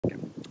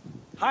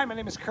Hi, my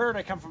name is Curt.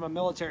 I come from a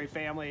military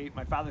family.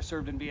 My father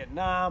served in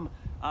Vietnam.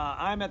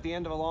 I'm at the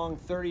end of a long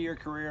 30-year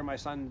career. My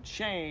son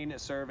Shane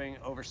is serving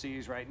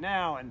overseas right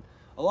now. And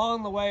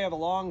along the way of a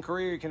long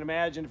career, you can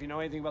imagine, if you know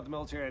anything about the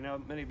military, I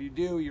know many of you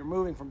do, you're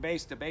moving from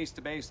base to base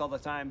to base all the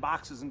time,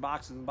 boxes and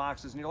boxes and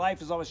boxes, and your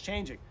life is always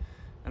changing.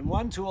 And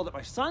one tool that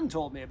my son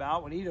told me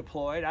about when he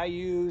deployed, I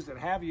used and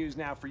have used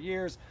now for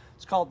years,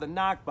 it's called the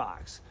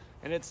Nokbox.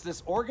 And it's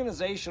this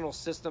organizational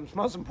system, it's the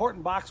most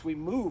important box we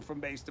move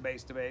from base to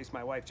base to base,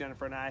 my wife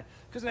Jennifer and I,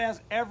 because it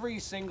has every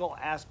single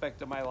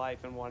aspect of my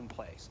life in one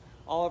place.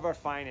 All of our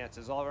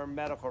finances, all of our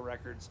medical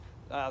records,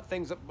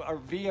 things, our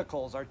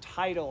vehicles, our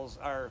titles,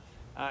 our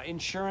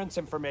insurance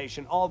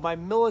information, all of my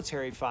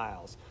military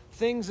files,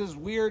 things as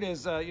weird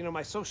as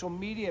my social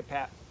media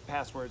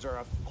passwords, or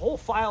a whole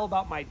file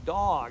about my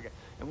dog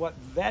and what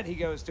vet he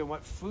goes to and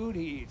what food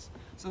he eats.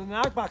 So the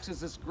Nokbox is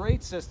this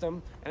great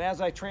system, and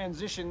as I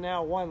transition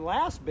now one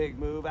last big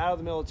move out of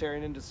the military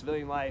and into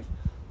civilian life,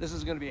 this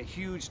is going to be a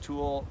huge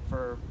tool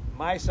for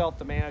myself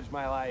to manage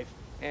my life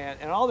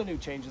and all the new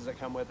changes that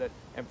come with it,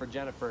 and for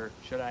Jennifer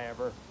should I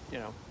ever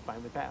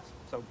finally pass.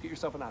 So get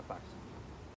yourself a Nokbox.